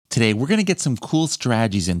Today, we're going to get some cool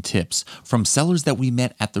strategies and tips from sellers that we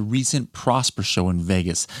met at the recent Prosper Show in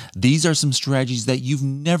Vegas. These are some strategies that you've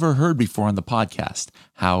never heard before on the podcast.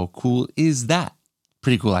 How cool is that?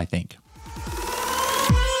 Pretty cool, I think.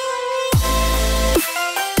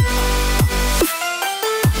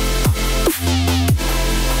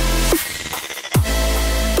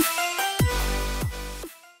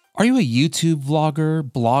 Are you a YouTube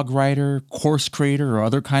vlogger, blog writer, course creator, or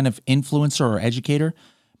other kind of influencer or educator?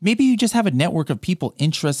 Maybe you just have a network of people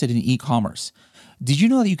interested in e-commerce. Did you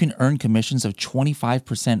know that you can earn commissions of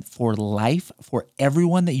 25% for life for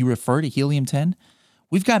everyone that you refer to Helium 10?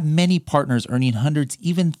 We've got many partners earning hundreds,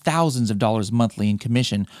 even thousands of dollars monthly in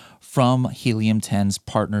commission from Helium 10's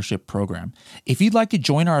partnership program. If you'd like to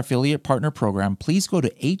join our affiliate partner program, please go to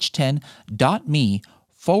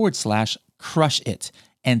h10.me/crush it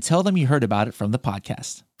and tell them you heard about it from the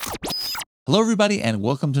podcast. Hello, everybody, and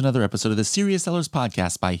welcome to another episode of the Serious Sellers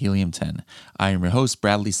Podcast by Helium 10. I am your host,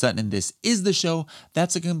 Bradley Sutton, and this is the show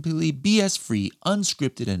that's a completely BS-free,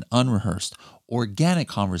 unscripted, and unrehearsed, organic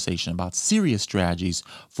conversation about serious strategies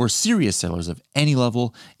for serious sellers of any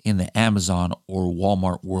level in the Amazon or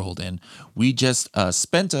Walmart world. And we just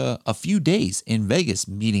spent a few days in Vegas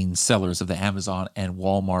meeting sellers of the Amazon and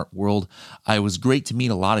Walmart world. It was great to meet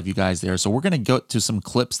a lot of you guys there. So we're going to go to some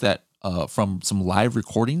clips that from some live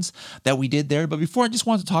recordings that we did there. But before, I just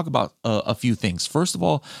wanted to talk about a few things. First of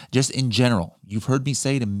all, just in general, you've heard me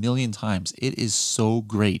say it a million times. It is so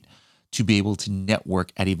great to be able to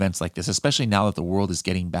network at events like this, especially now that the world is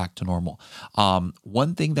getting back to normal.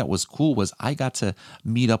 One thing that was cool was I got to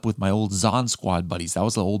meet up with my old Zon Squad buddies. That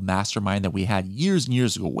was the old mastermind that we had years and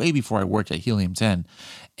years ago, way before I worked at Helium 10.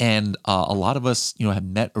 And a lot of us, had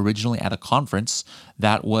met originally at a conference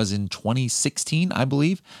that was in 2016, I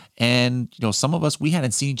believe. And, some of us, we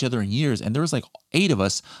hadn't seen each other in years. And there was like 8 of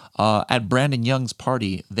us at Brandon Young's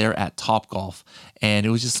party there at Topgolf. And it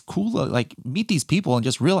was just cool to meet these people and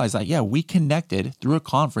just realize that, yeah, we connected through a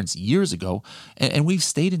conference years ago and we've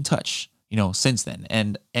stayed in touch, since then.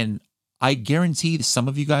 And I guarantee some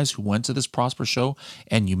of you guys who went to this Prosper show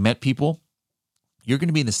and you met people, you're going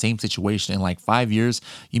to be in the same situation in like 5 years.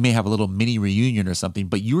 You may have a little mini reunion or something,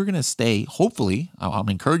 but you're going to stay, hopefully, I'm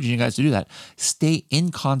encouraging you guys to do that, stay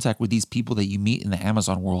in contact with these people that you meet in the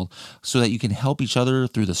Amazon world so that you can help each other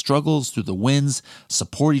through the struggles, through the wins,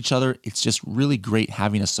 support each other. It's just really great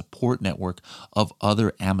having a support network of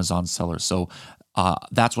other Amazon sellers. So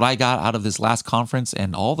that's what I got out of this last conference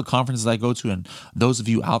and all the conferences I go to. And those of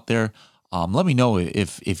you out there, let me know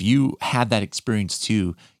if you had that experience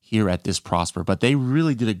too here at this Prosper. But they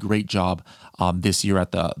really did a great job this year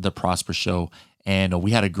at the Prosper show. And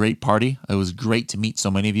we had a great party. It was great to meet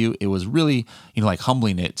so many of you. It was really,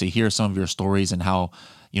 humbling to hear some of your stories and how,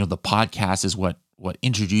 the podcast is what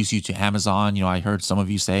introduced you to Amazon. I heard some of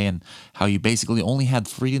you say and how you basically only had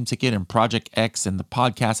Freedom Ticket and Project X and the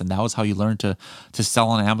podcast, and that was how you learned to sell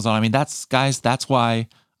on Amazon. I mean, that's why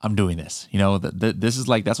I'm doing this. This is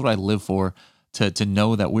that's what I live for. To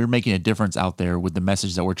know that we're making a difference out there with the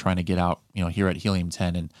message that we're trying to get out, here at Helium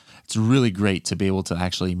 10. And it's really great to be able to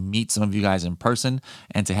actually meet some of you guys in person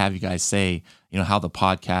and to have you guys say, how the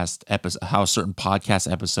podcast episode, how a certain podcast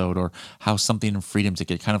episode or how something in Freedom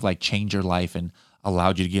Ticket kind of changed your life and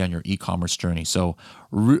allowed you to get on your e-commerce journey. So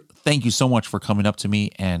thank you so much for coming up to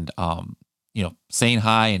me and, saying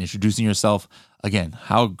hi and introducing yourself. Again,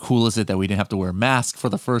 how cool is it that we didn't have to wear masks for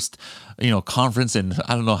the first, conference and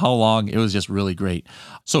I don't know how long. It was just really great.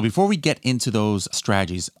 So before we get into those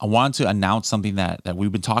strategies, I want to announce something that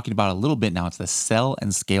we've been talking about a little bit now. It's the Sell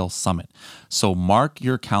and Scale Summit. So mark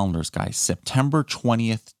your calendars, guys. September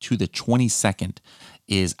 20th to the 22nd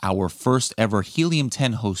is our first ever Helium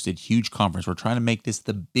 10 hosted huge conference. We're trying to make this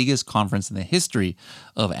the biggest conference in the history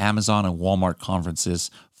of Amazon and Walmart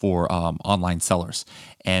conferences for online sellers.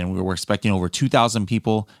 And we're expecting over 2,000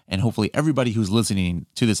 people, and hopefully everybody who's listening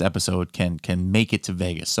to this episode can make it to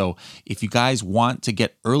Vegas. So if you guys want to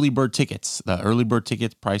get early bird tickets, the early bird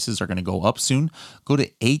ticket prices are going to go up soon. Go to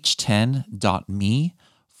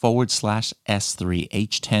h10.me/S3,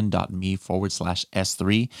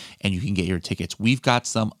 h10.me/S3, and you can get your tickets. We've got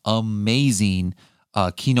some amazing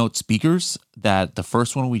keynote speakers. That the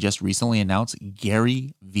first one we just recently announced,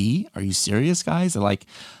 Gary V. Are you serious, guys? That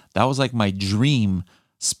was my dream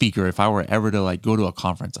speaker if I were ever to go to a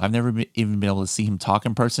conference. I've never even been able to see him talk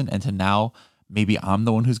in person, and to now maybe I'm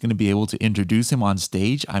the one who's going to be able to introduce him on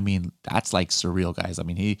stage. I mean, that's surreal, guys. I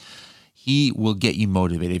mean, he will get you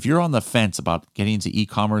motivated. If you're on the fence about getting into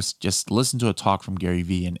e-commerce, just listen to a talk from Gary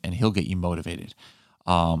V and he'll get you motivated.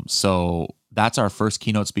 So that's our first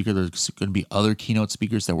keynote speaker. There's going to be other keynote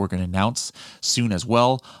speakers that we're going to announce soon as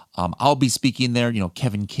well. I'll be speaking there.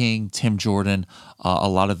 Kevin King, Tim Jordan, a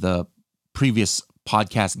lot of the previous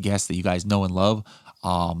podcast guests that you guys know and love.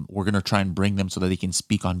 We're going to try and bring them so that they can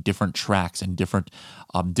speak on different tracks and different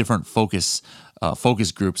focus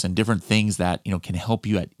groups and different things that can help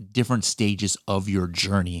you at different stages of your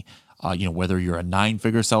journey. Whether you're a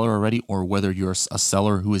 9-figure seller already or whether you're a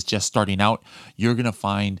seller who is just starting out, you're going to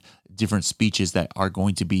find different speeches that are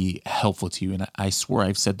going to be helpful to you. And I swear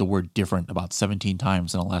I've said the word different about 17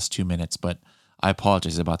 times in the last 2 minutes, but I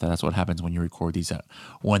apologize about that. That's what happens when you record these at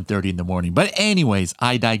 1:30 in the morning. But anyways,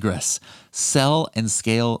 I digress. Sell and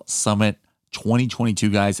Scale Summit 2022,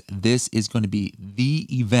 guys. This is going to be the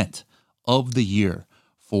event of the year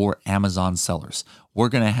for Amazon sellers. We're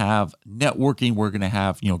going to have networking. We're going to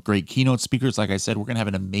have, great keynote speakers. Like I said, we're going to have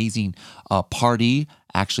an amazing parties,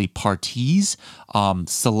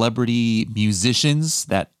 celebrity musicians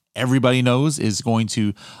that everybody knows is going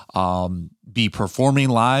to be performing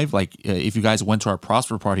live. Like if you guys went to our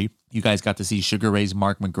Prosper party, you guys got to see Sugar Ray's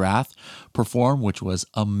Mark McGrath perform, which was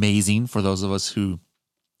amazing for those of us who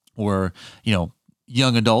were,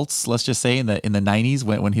 young adults, let's just say in the 90s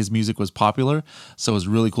when his music was popular. So it was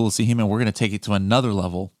really cool to see him, and we're going to take it to another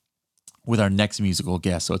level with our next musical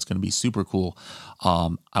guest. So it's going to be super cool.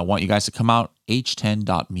 I want you guys to come out,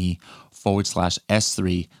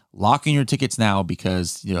 h10.me/S3. Lock in your tickets now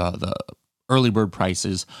because the early bird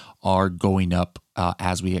prices are going up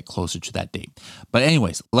as we get closer to that date. But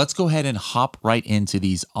anyways, let's go ahead and hop right into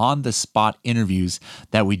these on-the-spot interviews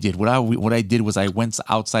that we did. What I did was I went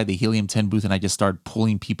outside the Helium 10 booth and I just started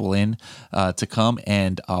pulling people in to come.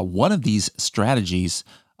 And one of these strategies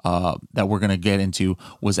that we're going to get into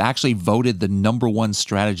was actually voted the #1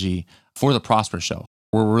 strategy for the Prosper Show.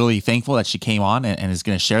 We're really thankful that she came on and is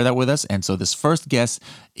going to share that with us. And so this first guest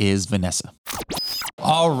is Vanessa.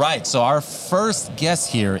 All right. So our first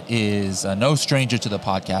guest here is no stranger to the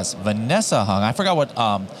podcast, Vanessa Hung. I forgot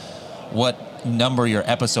what number your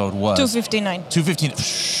episode was. 259. 259.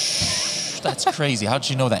 That's crazy. How did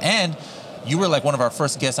you know that? And you were like one of our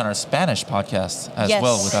first guests on our Spanish podcast as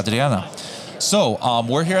well with Adriana. So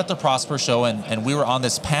we're here at the Prosper Show, and we were on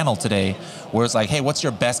this panel today where it's like, hey, what's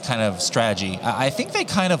your best kind of strategy? I think they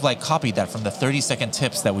kind of like copied that from the 30-second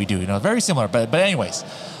tips that we do, very similar. But anyways,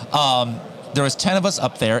 there was 10 of us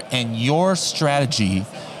up there, and your strategy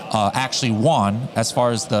actually won as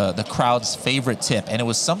far as the crowd's favorite tip. And it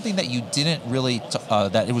was something that you didn't really,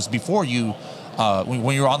 that it was before you,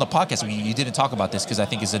 when you were on the podcast, you didn't talk about this because I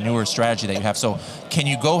think it's a newer strategy that you have. So can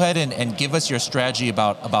you go ahead and give us your strategy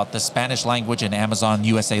about the Spanish language and Amazon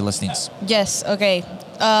USA listings? Yes, okay.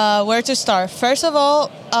 Where to start? First of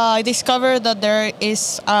all, I discovered that there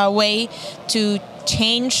is a way to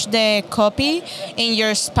change the copy in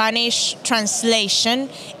your Spanish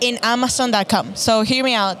translation in Amazon.com. So hear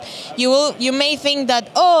me out. You may think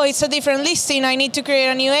that, it's a different listing. I need to create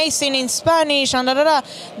a new ASIN in Spanish and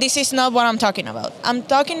This is not what I'm talking about. I'm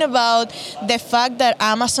talking about the fact that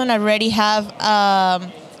Amazon already have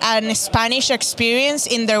an Spanish experience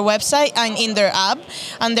in their website and in their app,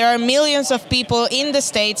 and there are millions of people in the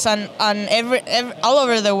States and all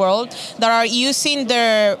over the world that are using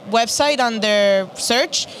their website and their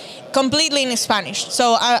search completely in Spanish.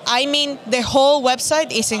 So I mean the whole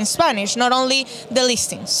website is in Spanish, not only the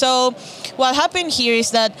listing. So what happened here is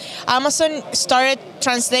that Amazon started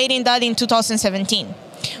translating that in 2017.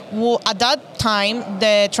 At that time,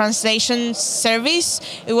 the translation service,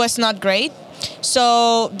 it was not great.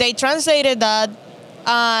 So they translated that,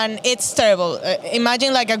 and it's terrible.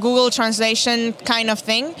 Imagine like a Google translation kind of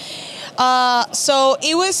thing. So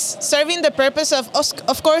it was serving the purpose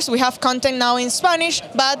of course, we have content now in Spanish,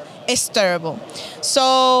 but it's terrible.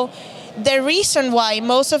 So the reason why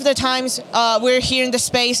most of the times we're here in the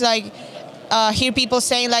space, like, hear people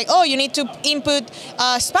saying like, you need to input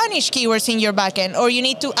Spanish keywords in your backend, or you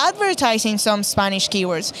need to advertise in some Spanish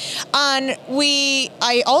keywords. And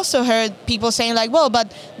I also heard people saying like,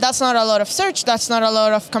 but that's not a lot of search, that's not a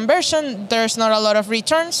lot of conversion, there's not a lot of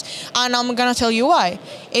returns. And I'm gonna tell you why.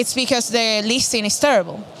 It's because the listing is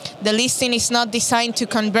terrible. The listing is not designed to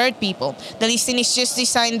convert people. The listing is just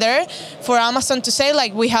designed there for Amazon to say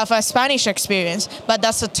like, we have a Spanish experience, but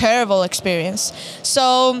that's a terrible experience.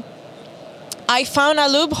 So I found a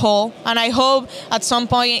loophole, and I hope at some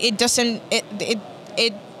point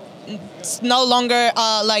it's no longer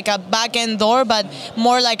like a back-end door, but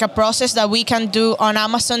more like a process that we can do on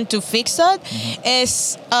Amazon to fix that. Mm-hmm.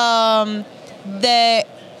 Is the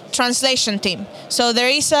translation team. So there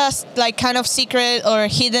is a like kind of secret or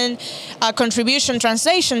hidden contribution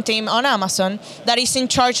translation team on Amazon that is in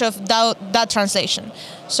charge of that translation.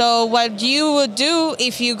 So what you would do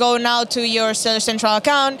if you go now to your Seller Central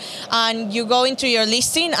account and you go into your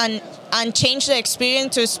listing and change the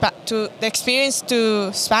experience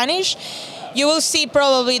to Spanish, you will see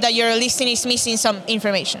probably that your listing is missing some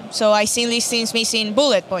information. So I see listings missing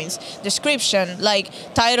bullet points, description, like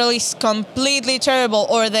title is completely terrible,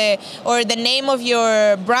 or the name of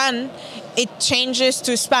your brand, it changes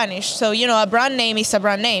to Spanish. So a brand name is a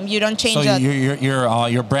brand name. You don't change that. So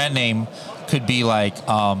your brand name could be like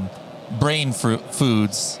brain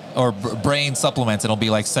foods or brain supplements. It'll be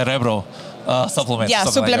like Cerebro supplements. Yeah,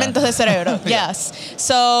 suplementos de cerebro. Yes.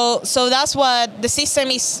 So that's what the system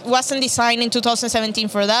wasn't designed in 2017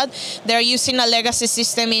 for that. They're using a legacy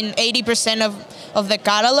system in 80% of the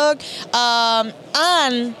catalog,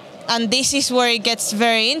 and this is where it gets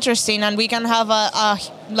very interesting, and we can have a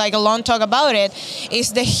long talk about it.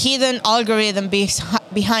 Is the hidden algorithm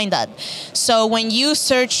behind that? So when you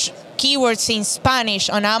search keywords in Spanish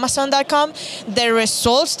on Amazon.com, the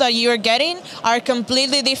results that you're getting are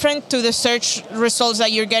completely different to the search results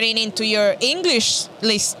that you're getting into your English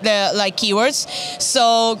list, keywords.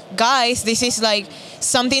 So guys, this is like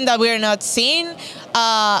something that we're not seeing.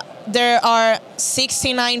 There are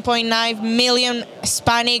 69.9 million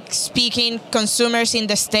Spanish-speaking consumers in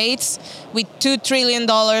the States with $2 trillion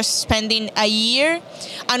spending a year,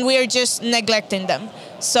 and we are just neglecting them.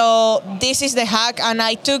 So this is the hack, and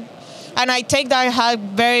I take that hack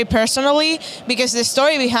very personally, because the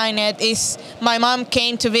story behind it is my mom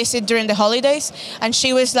came to visit during the holidays, and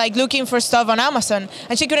she was like looking for stuff on Amazon,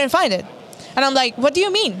 and she couldn't find it. And I'm like, what do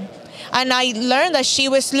you mean? And I learned that she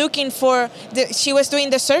was she was doing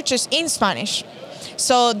the searches in Spanish.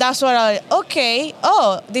 So that's what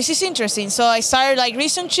this is interesting. So I started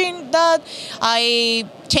researching that. I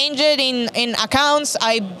changed it in accounts.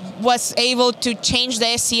 I was able to change the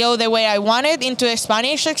SEO the way I wanted into a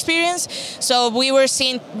Spanish experience. So we were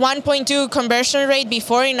seeing 1.2 conversion rate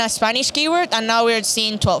before in a Spanish keyword, and now we're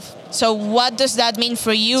seeing 12. So what does that mean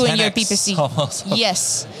for you in your PPC? Almost.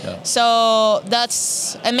 Yes. Yeah. So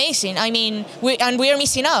that's amazing. I mean, we are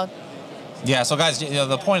missing out. Yeah. So guys,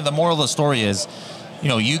 the moral of the story is,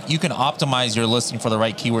 you can optimize your listing for the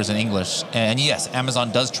right keywords in English, and yes,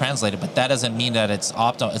 Amazon does translate it, but that doesn't mean that it's an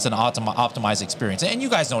optimized experience. And you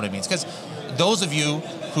guys know what it means, because those of you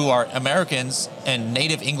who are Americans and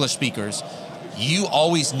native English speakers, you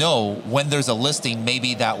always know when there's a listing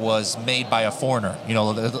maybe that was made by a foreigner. A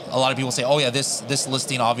lot of people say, oh yeah, this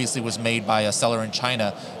listing obviously was made by a seller in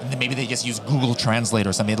China, and then maybe they just use Google Translate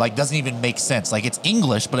or something. It doesn't even make sense. It's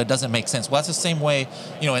English, but it doesn't make sense. Well, that's the same way,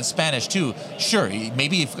 in Spanish too. Sure,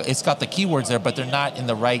 maybe it's got the keywords there, but they're not in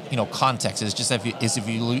the right, context. It's just if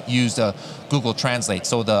you use Google Translate.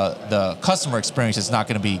 So the customer experience is not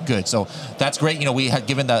going to be good. So that's great. We had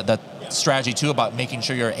given the strategy too about making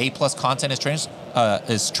sure your A+ content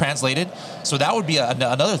is translated. So that would be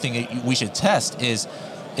another thing that we should test is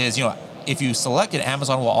if you select it,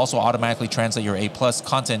 Amazon will also automatically translate your A+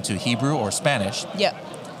 content to Hebrew or Spanish. Yeah.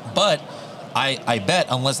 But I bet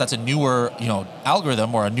unless that's a newer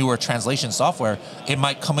algorithm or a newer translation software, it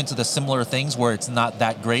might come into the similar things where it's not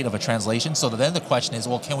that great of a translation. So then the question is,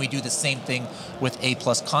 well, can we do the same thing with A+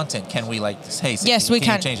 content? Can we hey, yes, we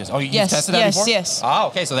can. You change this? Oh, you tested that before? Yes. Ah,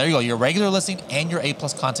 okay. So there you go. Your regular listing and your A+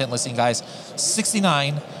 content listing, guys.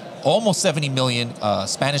 69, almost 70 million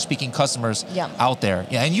Spanish-speaking customers out there.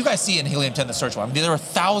 Yeah, and you guys see in Helium 10 the search bar. There are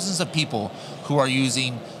thousands of people who are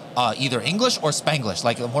using either English or Spanglish.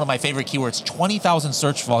 One of my favorite keywords, 20,000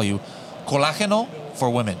 search volume, colágeno for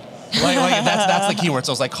women. That's the keyword.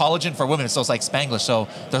 So it's like collagen for women. So it's like Spanglish. So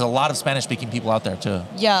there's a lot of Spanish-speaking people out there too.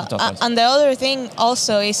 Yeah, and the other thing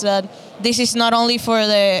also is that this is not only for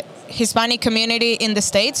the Hispanic community in the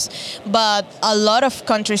States, but a lot of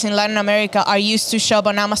countries in Latin America are used to shop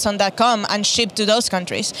on Amazon.com and ship to those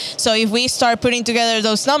countries. So if we start putting together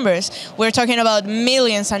those numbers, we're talking about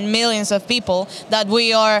millions and millions of people that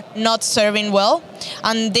we are not serving well.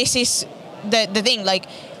 And this is the thing,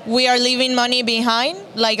 we are leaving money behind,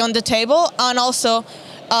 on the table, and also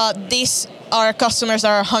these are customers that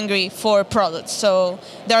are hungry for products. So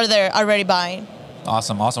they're there already buying.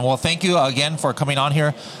 Awesome. Well, thank you again for coming on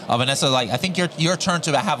here, Vanessa. I think your turn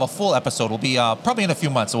to have a full episode will be probably in a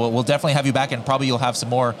few months. So we'll definitely have you back, and probably you'll have some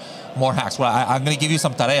more hacks. Well, I'm going to give you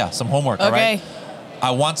some tarea, some homework. Okay. All right.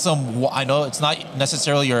 I want some. I know it's not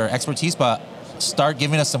necessarily your expertise, but start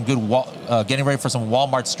giving us some good, getting ready for some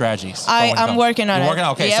Walmart strategies. I'm working on it. You're working on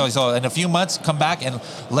it? Okay, Yep. so in a few months, come back and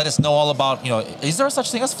let us know all about, is there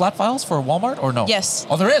such thing as flat files for Walmart or no? Yes.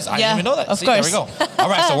 Oh, there is? I didn't even know that. Of See, course. There we go. All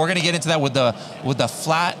right, so we're going to get into that with the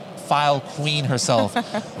flat file queen herself,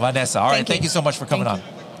 Vanessa. All right, thank you so much for coming on.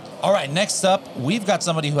 All right, next up, we've got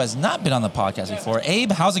somebody who has not been on the podcast before.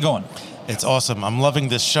 Abe, how's it going? It's awesome. I'm loving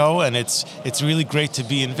this show, and it's really great to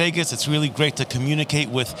be in Vegas. It's really great to communicate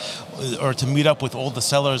with, or to meet up with all the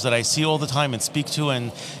sellers that I see all the time and speak to,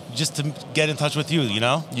 and just to get in touch with you,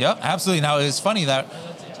 Yep, absolutely. Now, it's funny that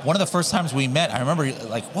one of the first times we met, I remember,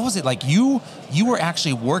 what was it? You were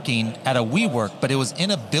actually working at a WeWork, but it was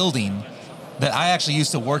in a building that I actually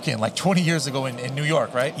used to work in 20 years ago in New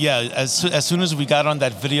York, right? Yeah, as soon as we got on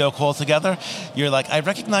that video call together, you're like, I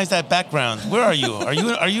recognize that background. Where are you?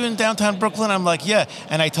 Are you in downtown Brooklyn? I'm like, yeah.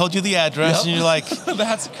 And I told you the address, and you're like,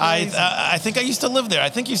 that's crazy. I think I used to live there. I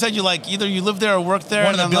think you said either you lived there or worked there.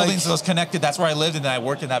 One of the buildings that was connected, that's where I lived, and then I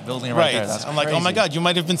worked in that building right there. That's I'm crazy. like, oh my God, you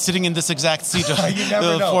might have been sitting in this exact seat you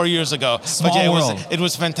never know. 4 years ago. Small but yeah, world. It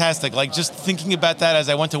was fantastic. Just thinking about that as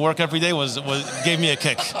I went to work every day gave me a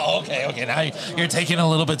kick. Oh, okay. Now you're taking a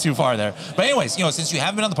little bit too far there. But anyways, since you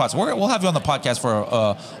haven't been on the podcast, we'll have you on the podcast for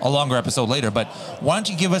a longer episode later. But why don't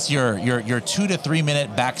you give us your 2 to 3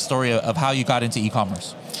 minute backstory of how you got into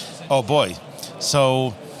e-commerce? Oh boy.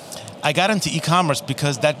 So I got into e-commerce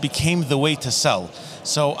because that became the way to sell.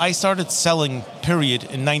 So I started selling, period,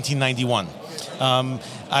 in 1991.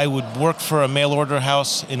 I would work for a mail order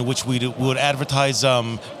house in which we would advertise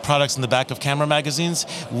products in the back of camera magazines.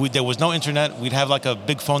 There was no internet. We'd have a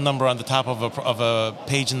big phone number on the top of a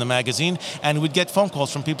page in the magazine, and we'd get phone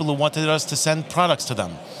calls from people who wanted us to send products to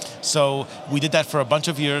them. So we did that for a bunch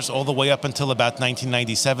of years, all the way up until about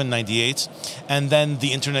 1997, 98. And then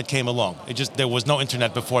the internet came along. There was no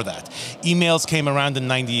internet before that. Emails came around in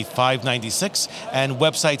 95, 96, and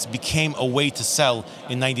websites became a way to sell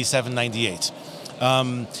in 97, 98.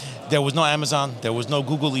 There was no Amazon. There was no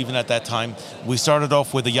Google even at that time. We started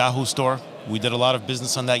off with a Yahoo store. We did a lot of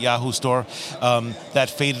business on that Yahoo store.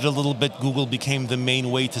 That faded a little bit. Google became the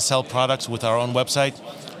main way to sell products with our own website.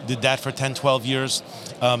 Did that for 10, 12 years.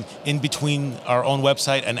 In between our own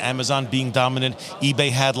website and Amazon being dominant,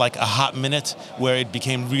 eBay had a hot minute where it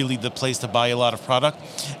became really the place to buy a lot of product.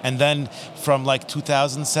 And then from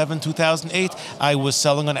 2007, 2008, I was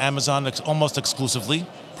selling on Amazon almost exclusively,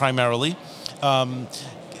 primarily.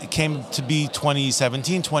 It came to be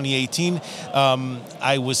 2017, 2018.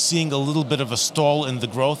 I was seeing a little bit of a stall in the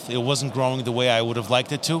growth. It wasn't growing the way I would have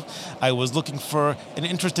liked it to. I was looking for an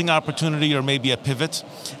interesting opportunity or maybe a pivot,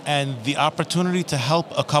 and the opportunity to help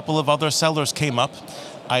a couple of other sellers came up.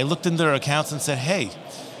 I looked in their accounts and said, hey,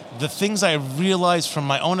 the things I realized from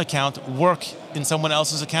my own account work in someone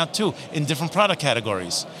else's account too, in different product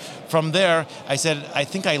categories. From there, I said, I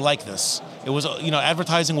think I like this. It was,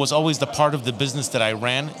 advertising was always the part of the business that I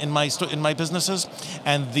ran in my businesses,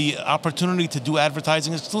 and the opportunity to do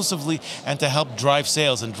advertising exclusively and to help drive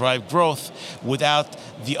sales and drive growth without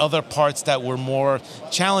the other parts that were more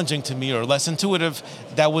challenging to me or less intuitive.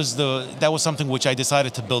 That was something which I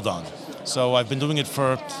decided to build on. So I've been doing it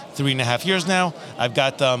for 3.5 years now. I've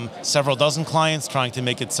got several dozen clients, trying to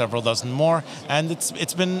make it several dozen more, and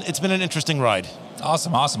it's been an interesting ride.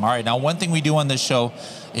 Awesome. All right. Now, one thing we do on this show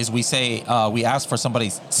is we say we ask for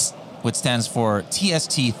somebody's TST, which stands for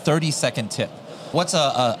TST 30-second tip. What's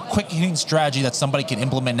a quick hitting strategy that somebody can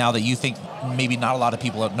implement now that you think maybe not a lot of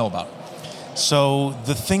people know about? So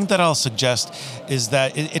the thing that I'll suggest is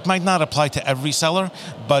that it might not apply to every seller,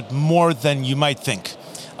 but more than you might think.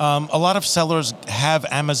 A lot of sellers have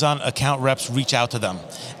Amazon account reps reach out to them,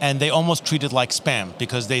 and they almost treat it like spam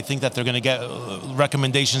because they think that they're going to get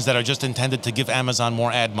recommendations that are just intended to give Amazon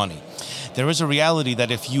more ad money. There is a reality that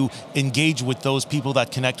if you engage with those people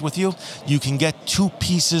that connect with you, you can get 2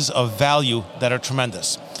 pieces of value that are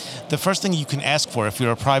tremendous. The first thing you can ask for if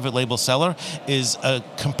you're a private label seller is a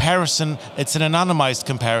comparison. It's an anonymized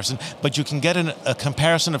comparison, but you can get a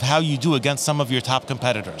comparison of how you do against some of your top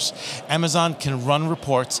competitors. Amazon can run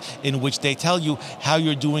reports in which they tell you how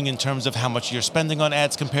you're doing in terms of how much you're spending on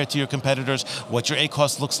ads compared to your competitors, what your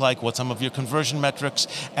ACoS looks like, what some of your conversion metrics,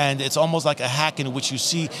 and it's almost like a hack in which you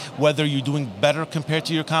see whether you're doing better compared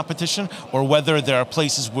to your competition or whether there are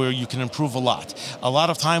places where you can improve a lot. A lot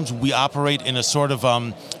of times we operate in a sort of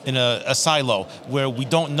in a silo where we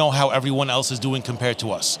don't know how everyone else is doing compared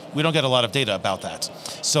to us. We don't get a lot of data about that.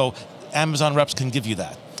 So Amazon reps can give you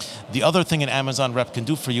that. The other thing an Amazon rep can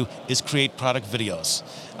do for you is create product videos.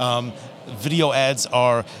 Video ads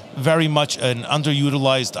are very much an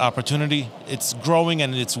underutilized opportunity. It's growing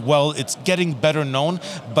and it's getting better known,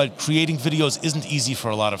 but creating videos isn't easy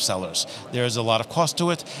for a lot of sellers. There's a lot of cost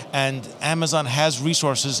to it, and Amazon has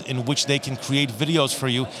resources in which they can create videos for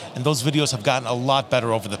you, and those videos have gotten a lot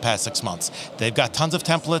better over the past 6 months. They've got tons of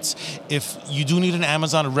templates. If you do need an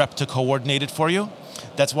Amazon rep to coordinate it for you,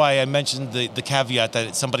 that's why I mentioned the caveat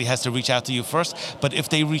that somebody has to reach out to you first. But if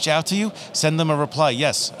they reach out to you, send them a reply.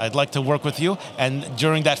 Yes, I'd like to work with you. And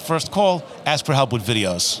during that first call, ask for help with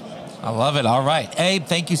videos. I love it. All right. Abe,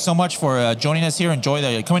 thank you so much for joining us here.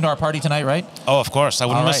 Enjoy coming to our party tonight, right? Oh, of course. I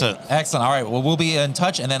wouldn't miss it. Excellent. All right. Well, we'll be in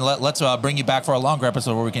touch, and then let's bring you back for a longer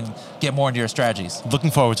episode where we can get more into your strategies.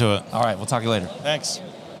 Looking forward to it. All right. We'll talk to you later. Thanks.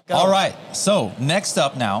 All right. So next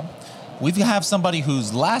up now, we have somebody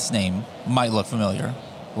whose last name might look familiar.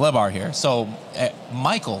 Lebar here. So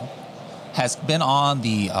Michael has been on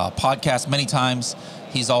the podcast many times.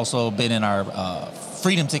 He's also been in our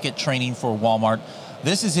Freedom Ticket training for Walmart.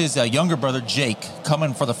 This is his younger brother, Jake,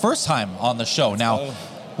 coming for the first time on the show. Now,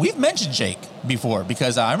 we've mentioned Jake before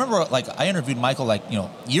because I remember I interviewed Michael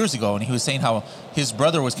years ago, and he was saying how his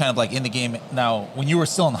brother was kind of like in the game now when you were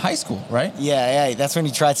still in high school, right? Yeah. That's when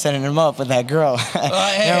you tried setting him up with that girl.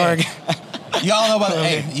 Y'all know about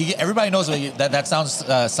it. Everybody knows that sounds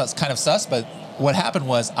kind of sus, but what happened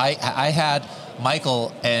was I had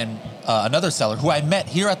Michael and another seller who I met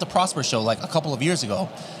here at the Prosper Show like a couple of years ago,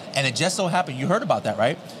 and it just so happened, you heard about that,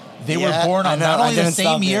 right? They were born on not only the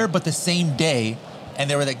same year, but the same day, and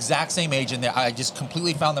they were the exact same age, and I just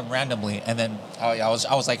completely found them randomly, and then I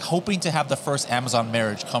was like hoping to have the first Amazon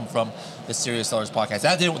marriage come from the Serious Sellers podcast.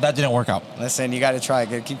 That didn't work out. Listen, you got to try.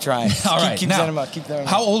 Keep trying. All right. Keep setting them up. Keep them up.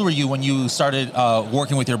 How old were you when you started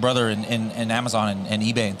working with your brother in Amazon and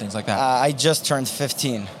eBay and things like that? I just turned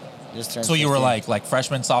 15. So you were like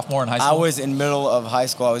freshman, sophomore in high school? I was in middle of high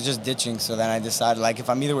school. I was just ditching. So then I decided if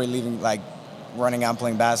I'm either way leaving, running out and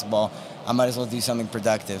playing basketball, I might as well do something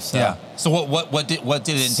productive. So. Yeah. So what did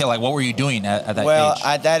it entail? What were you doing at that age? Well,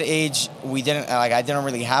 at that age, we didn't I didn't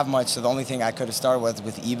really have much. So the only thing I could have started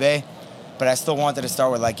with eBay, but I still wanted to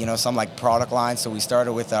start with some product line. So we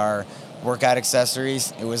started with our workout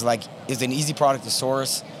accessories. It was an easy product to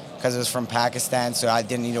source because it was from Pakistan, so I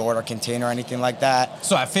didn't need to order a container or anything like that.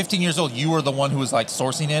 So at 15 years old, you were the one who was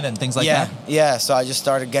sourcing it and things like that? Yeah. So I just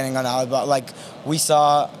started getting on Alibaba. We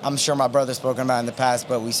saw, I'm sure my brother's spoken about in the past,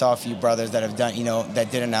 but we saw a few brothers that have done,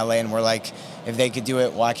 that did in LA, and we're like, if they could do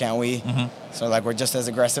it, why can't we? Mm-hmm. So we're just as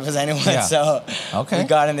aggressive as anyone. Yeah. So we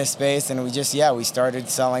got in this space, and we started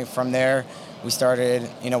selling from there. We started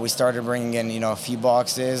bringing in, a few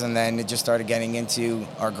boxes, and then it just started getting into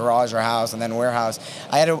our garage, our house, and then warehouse.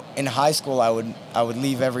 In high school, I would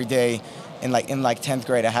leave every day. In 10th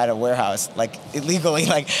grade, I had a warehouse, illegally.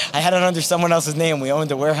 I had it under someone else's name. We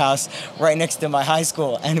owned a warehouse right next to my high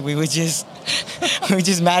school, and we would just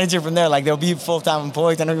manage it from there. There'll be full-time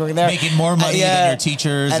employees and everything there. Making more money than your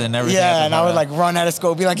teachers and everything. Yeah, and I would run out of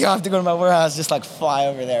school, be like, yo, I have to go to my warehouse, just fly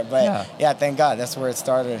over there. But yeah, thank God, that's where it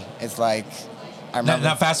started. It's I remember.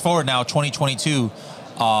 Now fast forward now, 2022.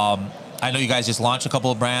 I know you guys just launched a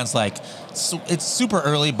couple of brands. It's super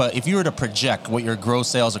early, but if you were to project what your gross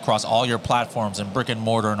sales across all your platforms and brick and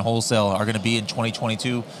mortar and wholesale are going to be in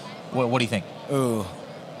 2022, what do you think? Ooh,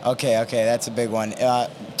 okay, that's a big one.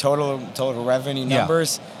 Total revenue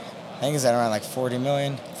numbers. I think it's at around 40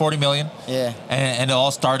 million. 40 million? Yeah. And it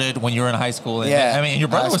all started when you were in high school. And your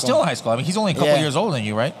brother was still in high school. He's only a couple years older than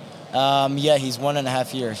you, right? He's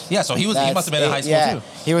 1.5 years. Yeah, so he must have been in high school too.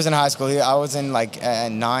 He was in high school. I was in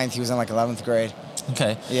 9th. He was in 11th grade.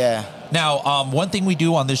 Okay. Yeah. Now, one thing we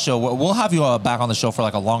do on this show, we'll have you back on the show for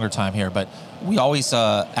a longer time here, but we always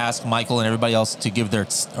ask Michael and everybody else to give their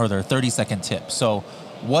 30-second tip. So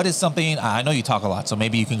what is something, I know you talk a lot, so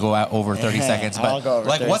maybe you can go out over 30 seconds, but I'll go over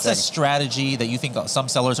 30 what's seconds. a strategy that you think some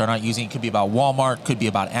sellers are not using? It could be about Walmart, could be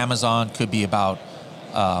about Amazon, could be about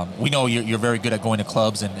we know you're very good at going to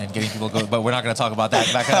clubs and getting people to go, but we're not going to talk about that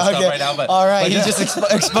kind of stuff right now. But all right, he's just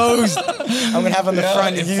exposed. I'm going to have on the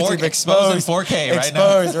front of YouTube exposed 4K right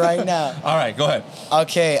now. Exposed right now. All right, go ahead.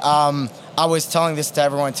 Okay, I was telling this to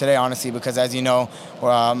everyone today, honestly, because as you know,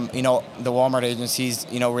 the Walmart agencies,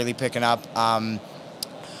 really picking up. I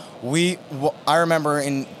remember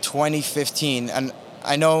in 2015, and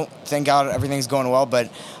I know, thank God, everything's going well, but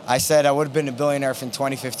I said I would have been a billionaire if in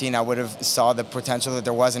 2015 I would have saw the potential that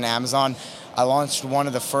there was in Amazon. I launched one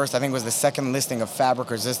of the first, I think it was the second listing of fabric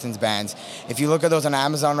resistance bands. If you look at those on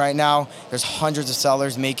Amazon right now, there's hundreds of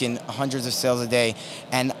sellers making hundreds of sales a day.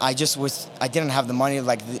 And I didn't have the money.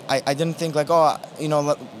 Like, I didn't think like, oh, you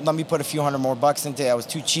know, let me put a few $100 more into it. I was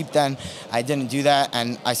too cheap then. I didn't do that.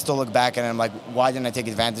 And I still look back and I'm like, why didn't I take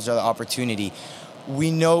advantage of the opportunity?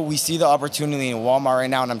 We see the opportunity in Walmart right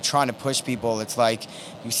now, and I'm trying to push people. It's like,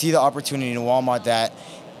 you see the opportunity in Walmart that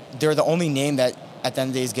they're the only name that at the end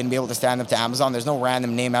of the day is going to be able to stand up to Amazon. There's no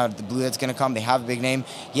random name out of the blue that's going to come. They have a big name.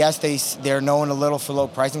 Yes, they're known a little for low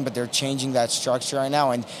pricing, but they're changing that structure right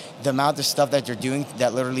now. And the amount of stuff that they're doing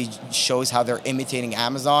that literally shows how they're imitating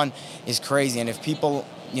Amazon is crazy. And if people,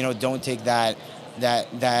 you know, don't take that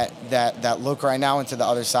look right now into the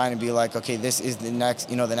other side and be like, okay, this is the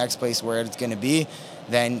next place where it's going to be,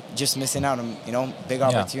 then just missing out on, you know, big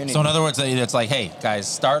opportunity. So in other words, it's like, hey, guys,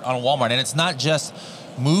 start on Walmart. And it's not just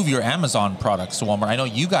move your Amazon products to Walmart. I know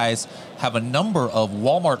you guys have a number of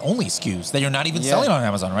Walmart-only SKUs that you're not even selling on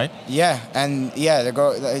Amazon, right? Yeah, and yeah,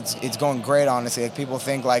 it's going great, honestly. Like, people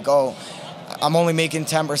think like, oh, I'm only making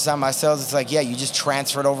 10% of my sales. It's like, yeah, you just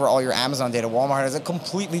transferred over all your Amazon data. Walmart has a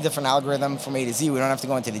completely different algorithm from A to Z. We don't have to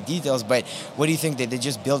go into the details, but what do you think? They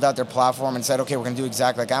just built out their platform and said, okay, we're going to do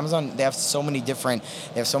exactly like Amazon. There's just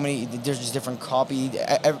different copy,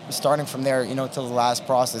 starting from there, you know, till the last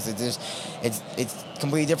process. It's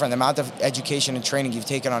completely different. The amount of education and training you've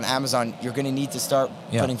taken on Amazon, you're going to need to start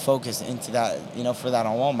putting focus into that, you know, for that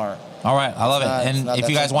on Walmart. All right, I love it. And if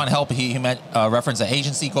you guys want help, he referenced the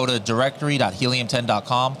agency. Go to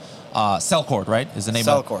directory.helium10.com. Cellcord, right, is the name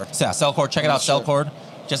of it? Cellcord. Yeah, Cellcord. Check it out, Cellcord.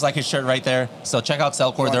 Just like his shirt right there. So check out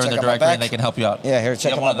Cellcord. They're in the directory and they can help you out. Yeah, here,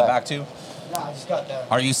 check out one on the back too. No, I just got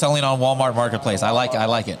that. Are you selling on Walmart Marketplace? I like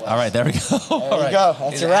it. All right, there we go. There you go.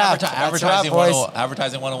 That's a wrap. Advertising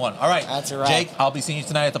 101. All right, that's a wrap. Jake, I'll be seeing you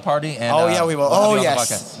tonight at the party. And, yeah, we will. We'll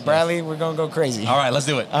Yes. Bradley, we're going to go crazy. All right, let's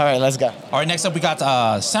do it. All right, let's go. All right, next up we got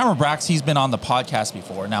Sammer Brax. He's been on the podcast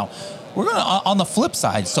before. Now, we're going to, on the flip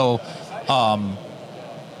side, so,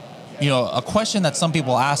 you know, a question that some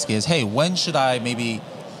people ask is, hey, when should I maybe,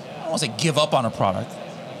 I don't want to say give up on a product.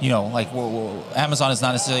 You know, like Amazon is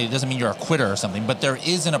not necessarily, it doesn't mean you're a quitter or something, but there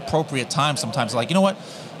is an appropriate time sometimes. Like, you know what,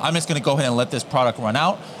 I'm just going to go ahead and let this product run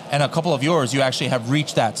out. And a couple of yours, you actually have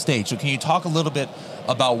reached that stage. So can you talk a little bit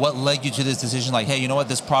about what led you to this decision? Like, hey, you know what,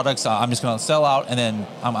 this product's, I'm just going to sell out and then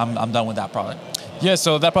I'm done with that product. Yeah,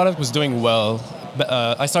 so that product was doing well.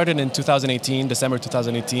 I started in 2018, December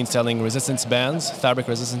 2018, selling resistance bands, fabric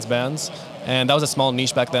resistance bands. And that was a small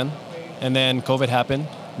niche back then. And then COVID happened.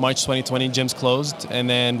 March 2020, gyms closed, and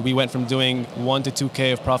then we went from doing 1 to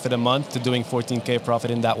 2K of profit a month to doing 14K of profit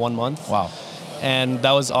in that 1 month. Wow. And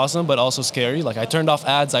that was awesome, but also scary. Like, I turned off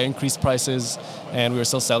ads, I increased prices, and we were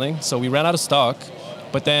still selling. So we ran out of stock,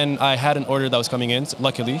 but then I had an order that was coming in,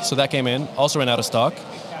 luckily. So that came in, also ran out of stock.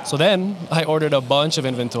 So then I ordered a bunch of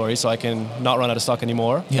inventory so I can not run out of stock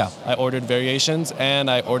anymore. Yeah. I ordered variations and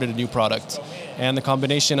I ordered a new product. And the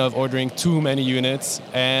combination of ordering too many units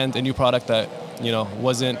and a new product that, you know,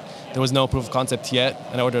 there was no proof of concept yet,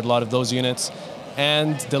 and I ordered a lot of those units,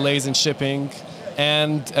 and delays in shipping,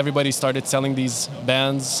 and everybody started selling these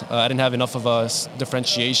bands. I didn't have enough of a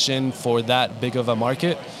differentiation for that big of a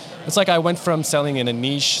market. It's like I went from selling in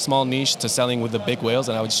a small niche, to selling with the big whales,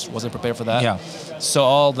 and I just wasn't prepared for that. Yeah. So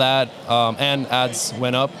all that, and ads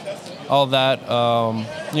went up, all that,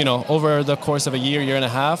 you know, over the course of a year and a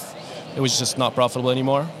half, it was just not profitable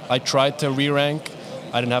anymore. I tried to re-rank.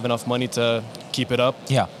 I didn't have enough money to keep it up.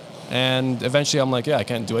 Yeah. And eventually I'm like, I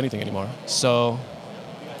can't do anything anymore. So,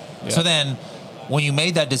 yeah. So then, when you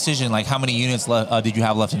made that decision, like, how many units did you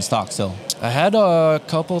have left in stock still? I had a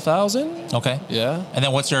couple thousand. Okay. Yeah. And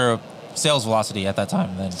then what's your sales velocity at that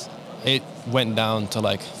time then? It went down to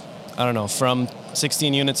like, I don't know, from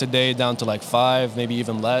 16 units a day down to like 5, maybe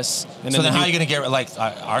even less. And so then how are you going to get, like,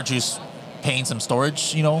 aren't you paying some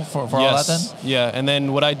storage, you know, for all that then? Yeah, and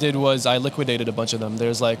then what I did was I liquidated a bunch of them.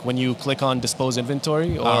 There's like, when you click on dispose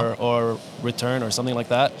inventory or return or something like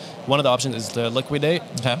that, one of the options is to liquidate.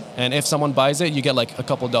 Okay. And if someone buys it, you get like a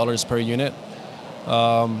couple dollars per unit.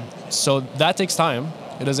 So that takes time.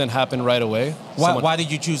 It doesn't happen right away. Why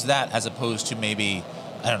did you choose that as opposed to maybe,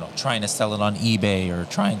 I don't know, trying to sell it on eBay or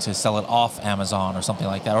trying to sell it off Amazon or something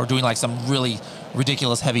like that, or doing like some really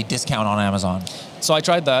ridiculous heavy discount on Amazon? So I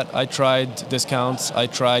tried that. I tried discounts. I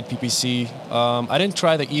tried PPC. I didn't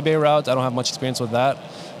try the eBay route. I don't have much experience with that.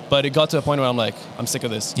 But it got to a point where I'm like, I'm sick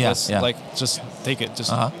of this. Yeah. Like, just take it.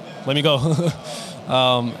 Just let me go.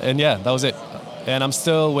 And yeah, that was it. And I'm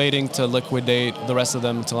still waiting to liquidate the rest of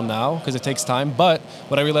them until now because it takes time. But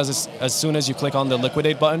what I realized is as soon as you click on the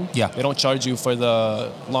liquidate button, they don't charge you for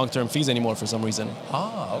the long-term fees anymore for some reason.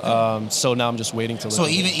 Okay. So now I'm just waiting to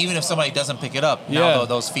liquidate. So even if somebody doesn't pick it up, now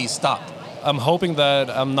those fees stop. I'm hoping that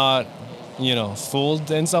I'm not, fooled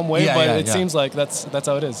in some way, but it seems like that's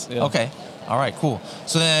how it is. Yeah. Okay. All right, cool.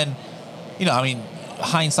 So then,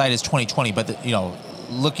 hindsight is 2020, but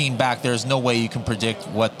looking back, there's no way you can predict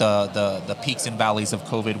what the peaks and valleys of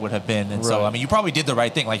COVID would have been. And so, you probably did the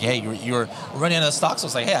right thing. Like, hey, you're running out of stock, so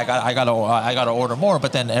it's like, hey, I got to order more.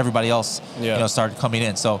 But then everybody else, started coming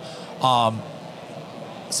in. So,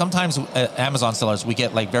 sometimes Amazon sellers, we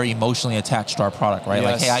get like very emotionally attached to our product, right?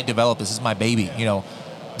 Yes. Like, hey, I developed this is my baby.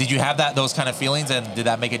 Did you have those kind of feelings, and did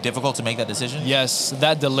that make it difficult to make that decision? Yes,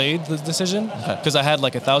 that delayed the decision because I had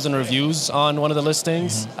like 1,000 reviews on one of the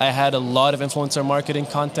listings. I had a lot of influencer marketing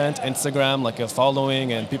content, Instagram, like a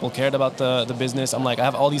following, and people cared about the business. I'm like, I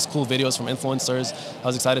have all these cool videos from influencers. I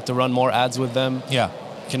was excited to run more ads with them. Yeah.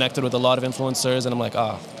 Connected with a lot of influencers, and I'm like,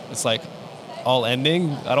 it's like all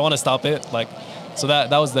ending. I don't want to stop it. Like, so that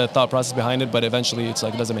was the thought process behind it, but eventually it's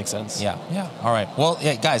like, it doesn't make sense. Yeah. All right. Well,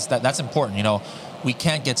 guys, that's important. We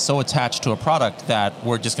can't get so attached to a product that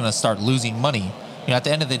we're just going to start losing money. At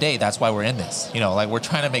the end of the day, that's why we're in this. Like, we're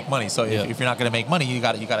trying to make money. So if you're not going to make money, you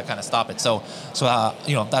got to kind of stop it. So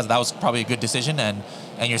that was probably a good decision, and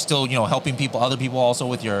you're still helping other people also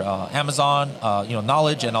with your Amazon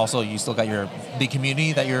knowledge, and also you still got your big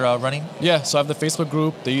community that you're running. Yeah. So I have the Facebook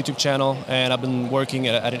group, the YouTube channel, and I've been working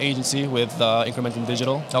at an agency with Incrementum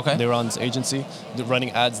Digital. Okay. They run this agency,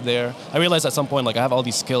 running ads there. I realized at some point, like, I have all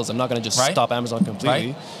these skills. I'm not going to just stop Amazon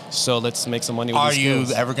completely. Right. So let's make some money with these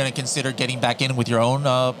skills. Are you ever going to consider getting back in with your own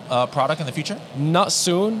product in the future? Not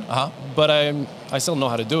soon, but I still know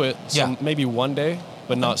how to do it. So maybe one day,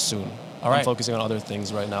 but not soon. All right. I'm focusing on other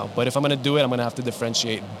things right now. But if I'm going to do it, I'm going to have to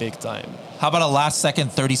differentiate big time. How about a last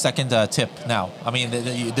second, 30-second tip now? I mean,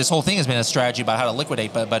 this whole thing has been a strategy about how to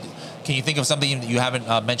liquidate, but can you think of something that you haven't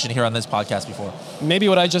mentioned here on this podcast before? Maybe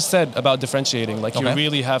what I just said about differentiating. Like, you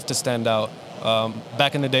really have to stand out.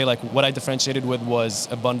 Back in the day, like, what I differentiated with was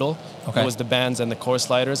a bundle. It was the bands and the core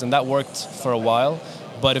sliders, and that worked for a while,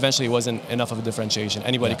 but eventually it wasn't enough of a differentiation.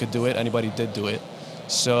 Anybody could do it. Anybody did do it.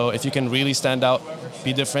 So if you can really stand out,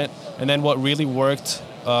 be different. And then what really worked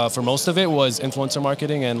for most of it was influencer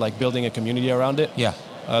marketing and like building a community around it. Yeah.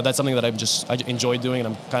 That's something that I enjoy doing and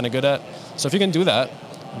I'm kind of good at. So if you can do that,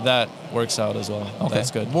 that works out as well. Okay.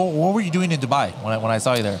 That's good. What were you doing in Dubai when I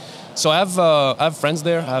saw you there? So I have friends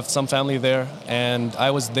there. I have some family there, and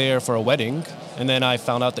I was there for a wedding. And then I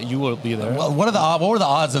found out that you will be there. What were the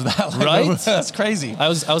odds of that? Like, right? That's crazy. I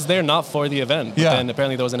was there not for the event, but then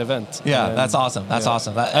apparently there was an event. Yeah, and that's awesome. That's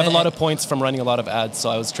awesome. I have a lot of points from running a lot of ads, so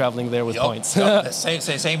I was traveling there with points.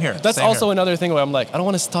 Same here. That's same also here. another thing where I'm like, I don't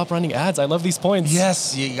want to stop running ads. I love these points.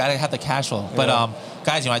 Yes, you gotta have the cash flow. But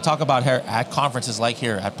guys, I talk about here at conferences like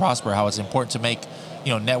here at Prosper how it's important to make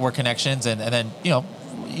network connections, and then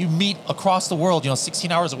you meet across the world, 16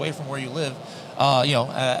 hours away from where you live.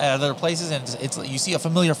 At other places, and it's you see a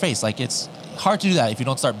familiar face. Like, it's hard to do that if you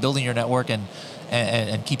don't start building your network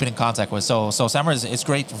and keep it in contact with. So Samer, it's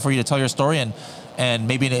great for you to tell your story, and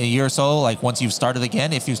maybe in a year or so, like once you've started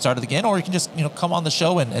again, if you've started again, or you can just come on the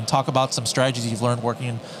show and talk about some strategies you've learned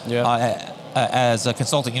working as a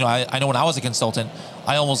consultant. I know when I was a consultant,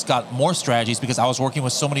 I almost got more strategies because I was working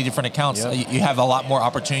with so many different accounts. Yeah. You have a lot more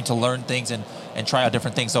opportunity to learn things and try out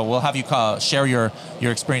different things. So we'll have you share your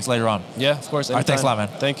experience later on. Yeah, of course. All right, thanks a lot, man.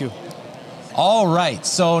 Thank you. All right,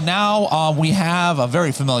 so now we have a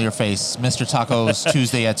very familiar face, Mr. Tacos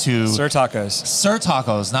Tuesday at 2. Sir Tacos. Sir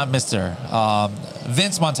Tacos, not Mr.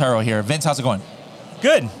 Vince Montero here. Vince, how's it going?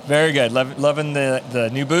 Good, very good. Loving the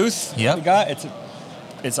new booth Yep. we got.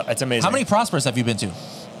 It's amazing. How many Prospers have you been to?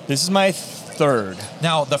 This is my third.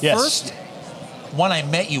 Now, the Yes. first one I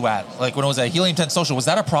met you at, like when it was at Helium 10 Social, was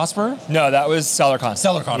that a Prosper? No, that was CellarCon.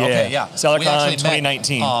 CellarCon, okay, yeah. CellarCon We actually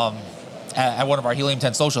 2019. Met, at one of our Helium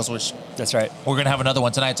 10 Socials, which That's right. we're going to have another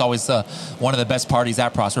one tonight. It's always one of the best parties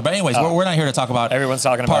at Prosper. But anyways, we're not here to talk about Everyone's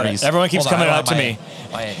talking about parties. it. Everyone keeps Hold on, coming I up don't to have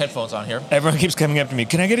me. My headphones on here. Everyone keeps coming up to me.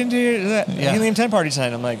 Can I get into that Helium 10 party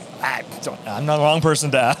tonight? I'm like, I'm not the wrong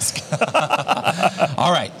person to ask.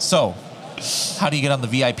 All right, so how do you get on the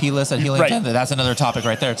VIP list at Helium 10? That's another topic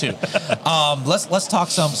right there too. Let's talk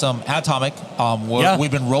some Atomic.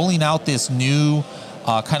 We've been rolling out this new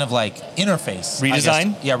kind of like interface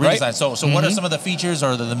Redesign? Yeah, redesign. Right? So what are some of the features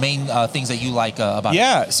or the main things that you like about it?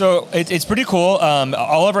 Yeah, so it's pretty cool.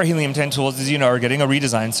 All of our Helium 10 tools, as you know, are getting a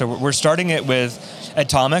redesign. So we're starting it with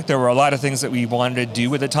Atomic. There were a lot of things that we wanted to do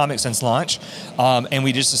with Atomic since launch, and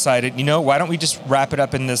we just decided, why don't we just wrap it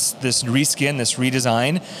up in this reskin, this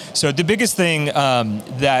redesign? So the biggest thing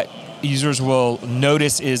that users will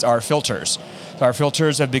notice is our filters. So our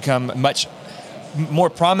filters have become much more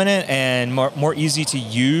prominent and more easy to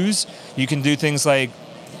use. You can do things like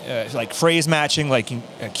phrase matching, like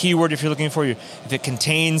a keyword if you're looking for, if it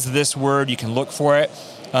contains this word, you can look for it.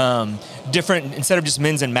 Different, instead of just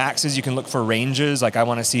mins and maxes, you can look for ranges. Like I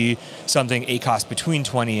want to see something ACOS between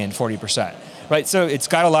 20 and 40%. Right, so it's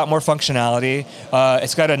got a lot more functionality.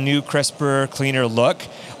 It's got a new, crisper, cleaner look.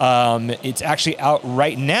 It's actually out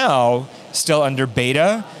right now, still under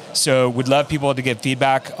beta. So we'd love people to give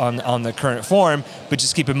feedback on the current form, but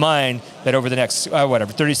just keep in mind that over the next,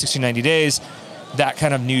 30, 60, 90 days, that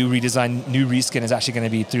kind of new redesign, new reskin is actually going to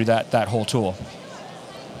be through that whole tool.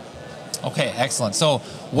 Okay, excellent. So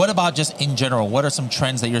what about just in general? What are some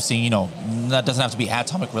trends that you're seeing, that doesn't have to be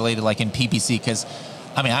Atomic related, like in PPC? Because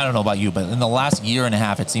I mean, I don't know about you, but in the last year and a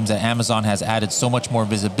half, it seems that Amazon has added so much more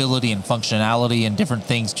visibility and functionality and different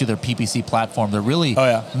things to their PPC platform. They're really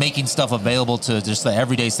making stuff available to just the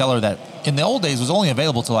everyday seller that in the old days was only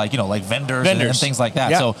available to like vendors. And things like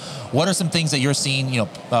that. Yeah. So what are some things that you're seeing,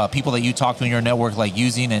 people that you talk to in your network like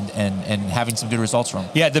using and having some good results from?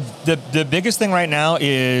 Yeah, the biggest thing right now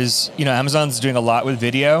is, Amazon's doing a lot with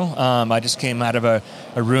video. I just came out of a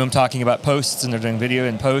room talking about posts, and they're doing video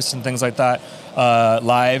and posts and things like that.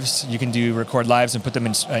 Lives, you can record lives and put them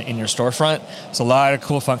in your storefront. It's a lot of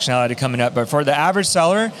cool functionality coming up. But for the average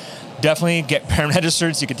seller, definitely get Prem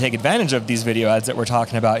registered so you can take advantage of these video ads that we're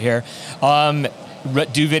talking about here.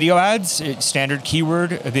 Do video ads, standard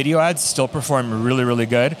keyword video ads still perform really, really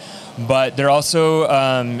good. But they're also,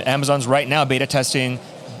 Amazon's right now beta testing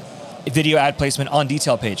video ad placement on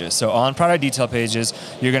detail pages. So on product detail pages,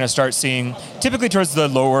 you're going to start seeing, typically towards the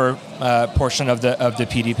lower portion of the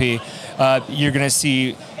PDP, you're going to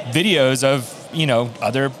see videos of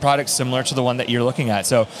other products similar to the one that you're looking at.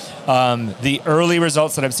 So the early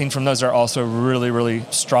results that I've seen from those are also really, really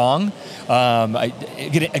strong.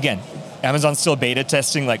 Again, Amazon's still beta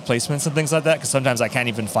testing like placements and things like that because sometimes I can't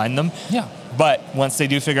even find them. Yeah. But once they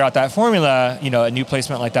do figure out that formula, a new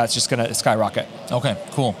placement like that's just going to skyrocket. Okay,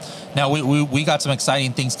 cool. Now we got some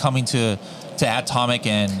exciting things coming to Atomic,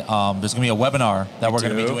 and there's going to be a webinar that we're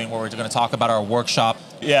going to be doing where we're going to talk about our workshop.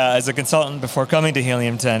 Yeah, as a consultant before coming to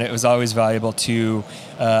Helium 10, it was always valuable to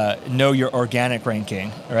know your organic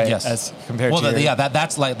ranking, right? Yes. As compared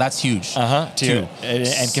to that's huge. Too.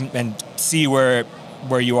 And see where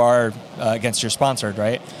you are against your sponsored,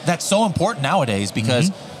 right? That's so important nowadays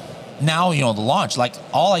because now, the launch, like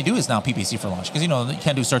all I do is now PPC for launch because, you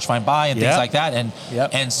can't do search, find, buy and things like that.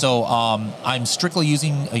 And so I'm strictly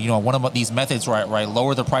using, one of these methods where I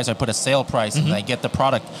lower the price, I put a sale price and I get the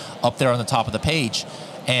product up there on the top of the page.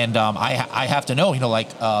 And I have to know,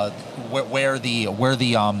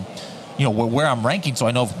 where I'm ranking so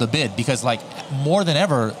I know the bid because like more than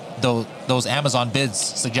ever, those Amazon bids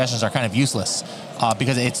suggestions are kind of useless.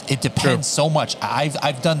 Because it depends so much.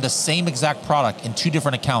 I've done the same exact product in 2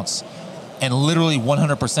 different accounts, and literally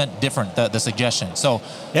 100% different the suggestion. So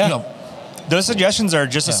those suggestions are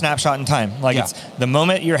just a snapshot in time. Like it's the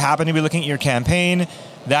moment you happen to be looking at your campaign,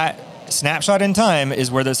 that snapshot in time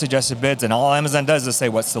is where the suggested bids, and all Amazon does is say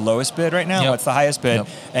what's the lowest bid right now, what's the highest bid,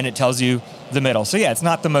 and it tells you the middle. So it's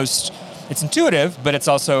not the most. It's intuitive, but it's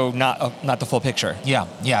also not the full picture. Yeah.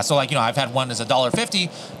 So I've had one as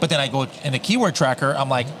 $1.50, but then I go in the keyword tracker. I'm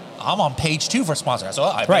like, I'm on page 2 for sponsor. So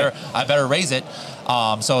I better raise it.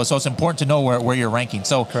 So it's important to know where you're ranking.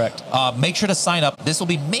 So correct. Make sure to sign up. This will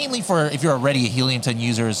be mainly for if you're already a Helium 10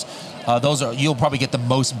 users. You'll probably get the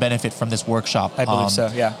most benefit from this workshop. I believe so.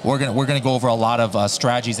 Yeah. We're gonna go over a lot of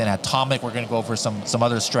strategies in Atomic. We're gonna go over some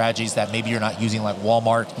other strategies that maybe you're not using, like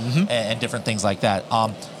Walmart and different things like that.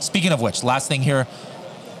 Speaking of which, last thing here.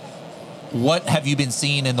 What have you been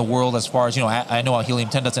seeing in the world as far as, I know Helium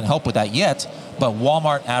 10 doesn't help with that yet, but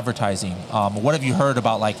Walmart advertising, what have you heard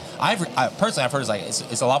about? Like, I've heard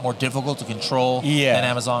it's a lot more difficult to control than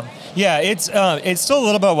Amazon. Yeah, it's still a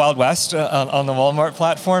little bit Wild West on the Walmart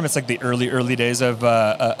platform. It's like the early days of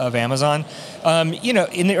Amazon.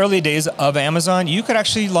 In the early days of Amazon, you could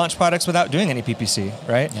actually launch products without doing any PPC,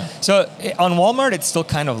 right? Yeah. So on Walmart, it's still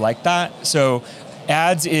kind of like that. So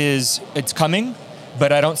ads it's coming.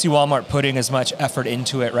 but I don't see Walmart putting as much effort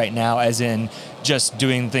into it right now as in just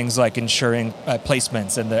doing things like ensuring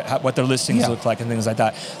placements and what their listings look like and things like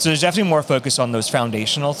that. So there's definitely more focus on those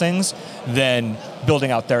foundational things than building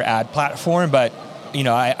out their ad platform. But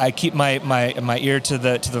I keep my ear to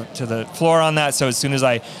the floor on that. So as soon as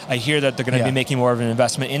I hear that they're going to be making more of an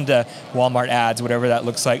investment into Walmart ads, whatever that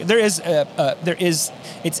looks like, it's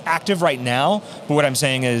active right now. But what I'm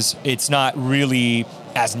saying is it's not really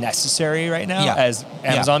as necessary right now as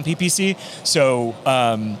Amazon PPC. So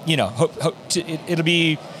it'll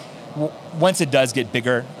be. Once it does get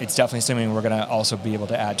bigger, it's definitely something we're going to also be able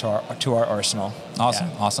to add to our arsenal.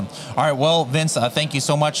 Awesome. All right, well, Vince, thank you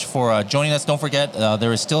so much for joining us. Don't forget,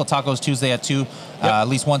 there is still a Tacos Tuesday at 2, at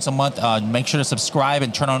least once a month. Make sure to subscribe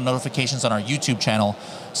and turn on notifications on our YouTube channel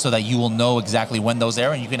so that you will know exactly when those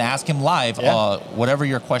air, and you can ask him live whatever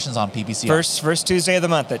your questions on PPC First Tuesday of the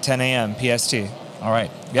month at 10 a.m. PST. All right.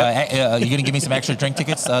 Yep. You going to give me some extra drink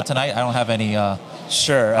tickets tonight? I don't have any.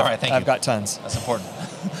 Sure. All right, thank you. I've got tons. That's important.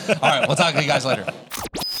 All right, we'll talk to you guys later.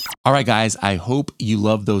 All right, guys, I hope you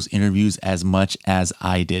loved those interviews as much as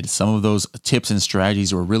I did. Some of those tips and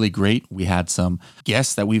strategies were really great. We had some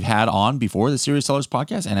guests that we've had on before the Serious Sellers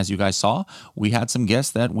podcast. And as you guys saw, we had some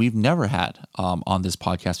guests that we've never had on this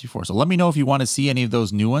podcast before. So let me know if you want to see any of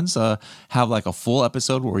those new ones, have like a full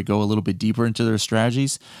episode where we go a little bit deeper into their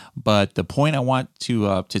strategies. But the point I want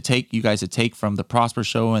to take you guys to take from the Prosper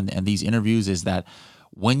Show and these interviews is that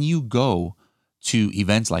when you go to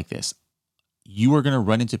events like this, you are going to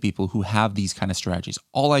run into people who have these kind of strategies.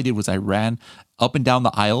 All I did was I ran up and down the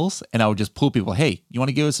aisles and I would just pull people, hey, you want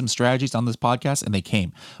to give us some strategies on this podcast? And they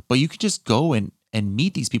came. But you could just go and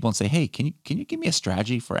meet these people and say, hey, can you give me a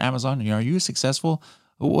strategy for Amazon? Are you successful?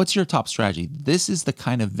 What's your top strategy? This is the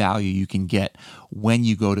kind of value you can get when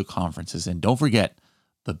you go to conferences. And don't forget,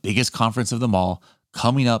 the biggest conference of them all,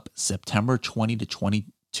 coming up September 20 to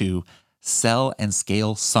 22, Sell and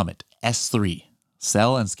Scale Summit, S3.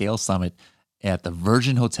 Sell and Scale Summit at the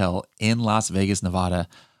Virgin Hotel in Las Vegas, Nevada.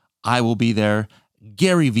 I will be there.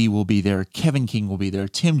 Gary Vee will be there. Kevin King will be there.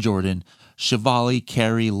 Tim Jordan, Shivali,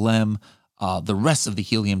 Carrie, Lem, the rest of the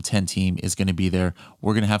Helium 10 team is going to be there.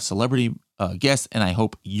 We're going to have celebrity guests, and I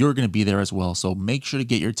hope you're going to be there as well. So make sure to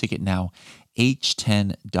get your ticket now,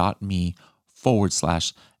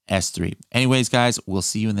 h10.me/S3. Anyways, guys, we'll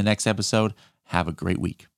see you in the next episode. Have a great week.